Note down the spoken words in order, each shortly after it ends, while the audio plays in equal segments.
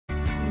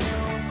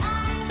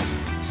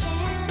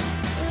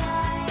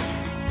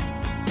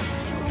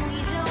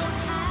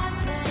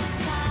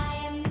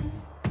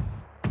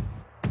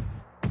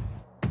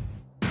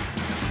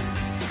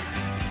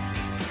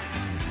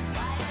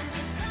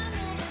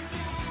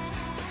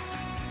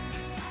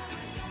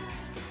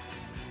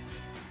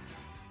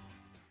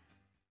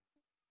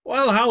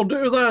Well, how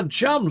do there,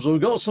 chums?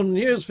 We've got some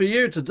news for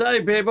you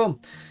today, people.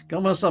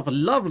 Got myself a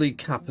lovely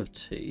cup of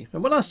tea.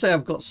 And when I say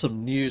I've got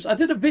some news, I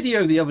did a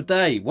video the other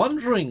day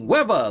wondering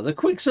whether the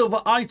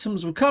Quicksilver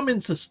items would come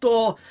into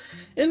store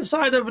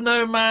inside of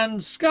No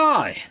Man's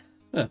Sky.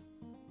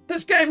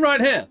 This game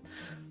right here.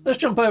 Let's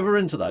jump over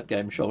into that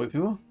game, shall we,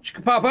 people?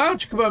 Chicka-pow-pow,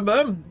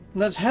 chicka-boom-boom.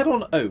 Let's head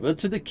on over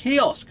to the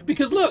kiosk.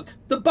 Because, look,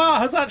 the bar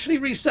has actually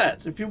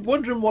reset. If you're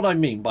wondering what I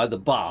mean by the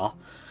bar,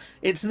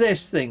 it's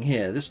this thing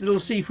here, this little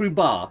see-through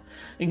bar.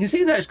 And you can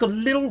see that it's got a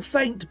little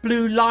faint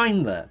blue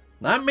line there.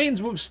 That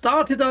means we've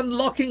started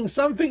unlocking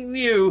something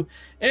new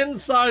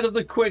inside of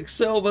the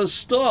Quicksilver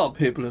store,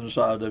 people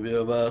inside the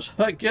universe.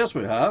 I guess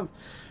we have.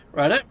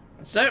 Right.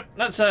 So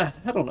let's head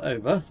on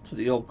over to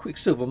the old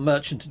Quicksilver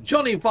merchant,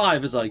 Johnny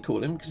 5 as I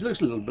call him, because he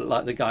looks a little bit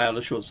like the guy out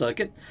of Short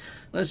Circuit.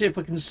 Let's see if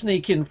I can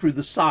sneak in through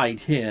the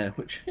side here,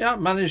 which, yeah,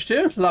 managed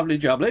to. Lovely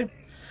jubbly.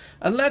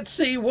 And let's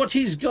see what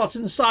he's got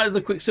inside of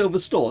the Quicksilver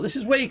store. This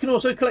is where you can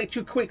also collect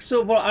your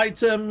Quicksilver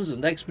items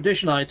and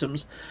expedition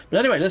items.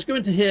 But anyway, let's go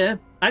into here.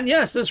 And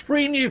yes, there's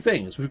 3 new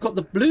things. We've got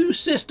the blue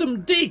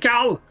system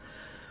decal.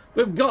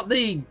 We've got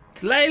the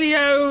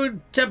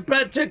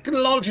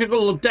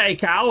Cleiotepeticological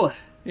decal.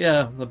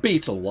 Yeah, the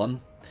beetle one.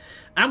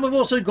 And we've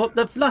also got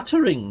the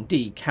fluttering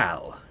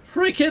decal.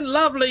 Freaking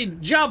lovely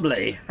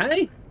jubbly,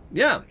 hey?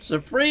 Yeah, so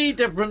 3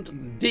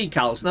 different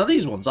decals. Now,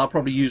 these ones are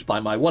probably used by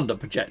my wonder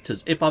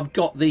projectors. If I've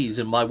got these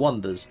in my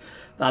wonders,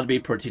 that'd be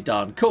pretty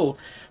darn cool.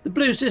 The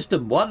blue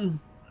system one,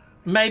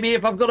 maybe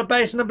if I've got a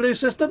base in a blue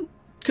system,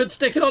 could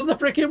stick it on the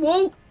freaking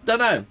wall. Don't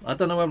know. I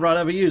don't know whether I'd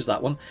ever use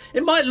that one.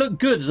 It might look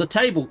good as a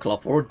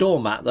tablecloth or a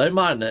doormat, though,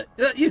 mightn't it?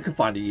 You could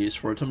find a use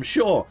for it, I'm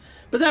sure.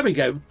 But there we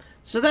go.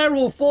 So they're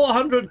all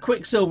 400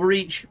 Quicksilver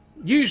each.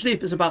 Usually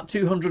if it's about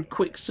 200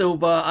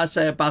 Quicksilver, I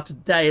say about a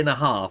day and a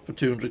half for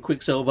 200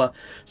 Quicksilver.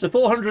 So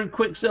 400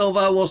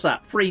 Quicksilver, what's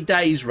that? 3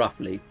 days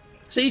roughly.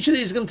 So each of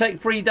these is going to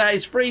take 3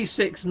 days, 3,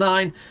 6,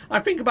 9. I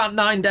think about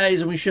 9 days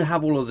and we should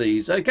have all of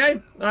these,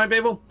 okay? All right,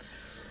 people?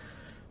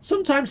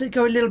 Sometimes they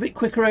go a little bit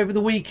quicker over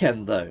the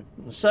weekend, though.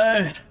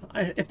 So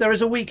if there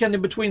is a weekend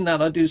in between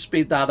that, I do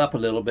speed that up a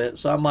little bit.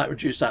 So I might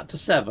reduce that to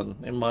 7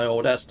 in my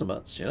old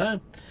estimates, you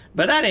know.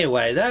 But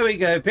anyway, there we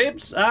go,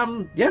 peeps.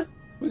 Yeah,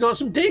 we got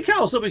some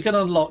decals that we can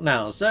unlock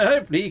now. So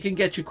hopefully you can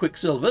get your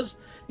Quicksilvers.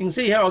 You can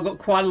see here I've got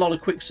quite a lot of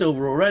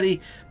Quicksilver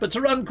already. But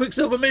to run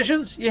Quicksilver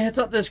missions, you hit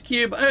up this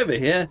cube over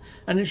here.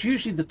 And it's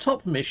usually the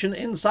top mission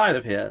inside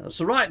of here.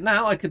 So right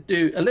now I could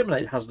do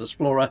Eliminate Hazardous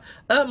Flora,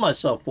 earn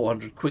myself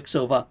 400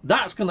 Quicksilver.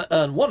 That's going to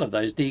earn one of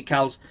those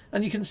decals.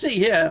 And you can see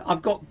here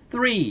I've got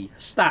 3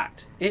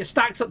 stacked. It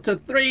stacks up to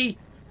 3.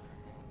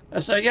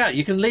 So yeah,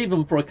 you can leave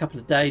them for a couple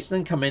of days,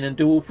 then come in and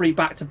do all 3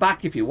 back to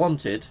back if you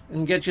wanted,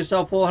 and get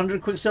yourself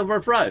 400 Quicksilver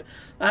a throw.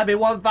 That'd be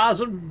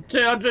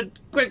 1,200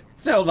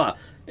 Quicksilver.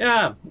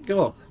 Yeah,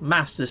 go on.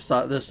 Maths this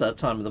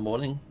time of the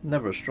morning,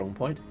 never a strong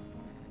point.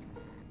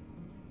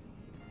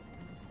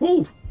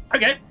 Ooh,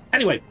 okay.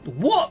 Anyway,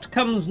 what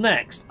comes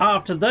next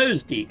after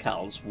those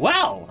decals?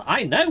 Well,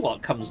 I know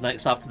what comes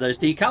next after those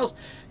decals,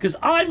 because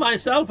I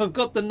myself have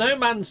got the No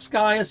Man's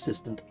Sky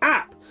Assistant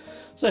app.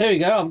 So here we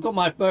go, I've got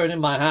my phone in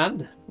my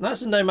hand.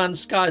 That's the No Man's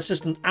Sky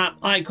Assistant app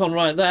icon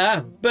right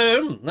there.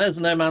 Boom, there's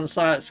the No Man's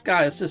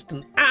Sky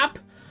Assistant app.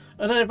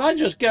 And then if I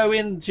just go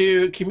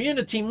into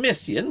Community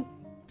Mission,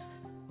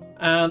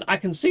 and I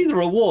can see the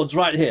rewards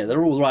right here.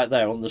 They're all right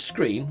there on the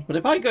screen. But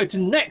if I go to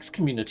Next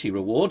Community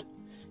Reward,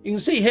 you can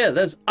see here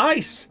there's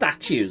ice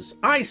statues.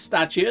 Ice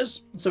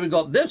statues. So we've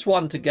got this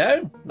one to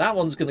go. That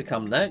one's going to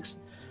come next.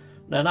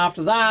 And then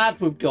after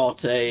that, we've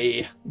got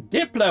a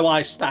Diplo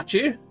ice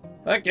statue.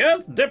 Heck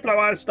yes, Diplo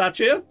ice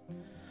statue.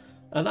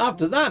 And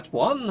after that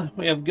one,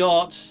 we have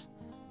got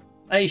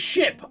a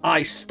ship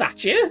ice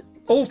statue.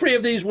 All 3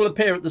 of these will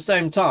appear at the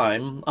same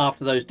time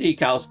after those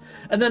decals.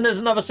 And then there's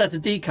another set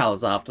of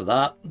decals after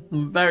that.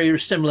 Very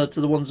similar to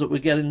the ones that we're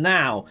getting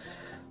now.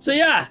 So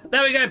yeah,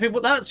 there we go,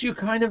 people. That's your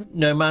kind of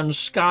No Man's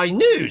Sky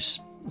news.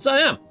 So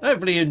yeah,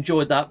 hopefully you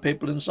enjoyed that,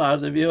 people inside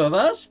the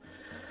viewerverse.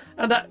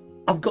 And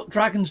I've got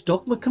Dragon's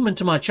Dogma coming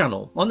to my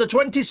channel. On the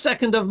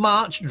 22nd of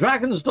March,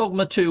 Dragon's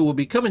Dogma 2 will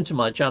be coming to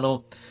my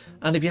channel.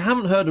 And if you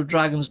haven't heard of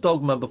Dragon's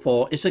Dogma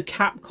before, it's a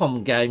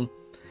Capcom game.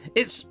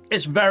 It's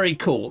very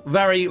cool.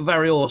 Very,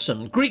 very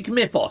awesome. Greek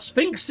mythos.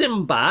 Think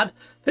Sinbad.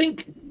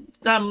 Think,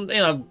 you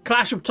know,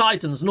 Clash of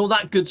Titans and all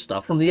that good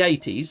stuff from the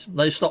 80s.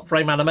 Those stop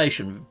frame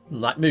animation,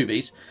 like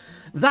movies.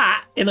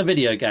 That in a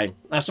video game.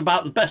 That's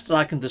about the best that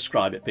I can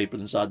describe it, people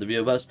inside the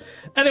viewerverse.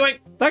 Anyway,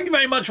 thank you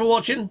very much for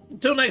watching.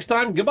 Until next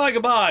time, goodbye,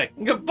 goodbye.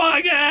 Goodbye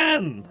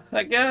again.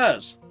 I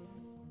guess.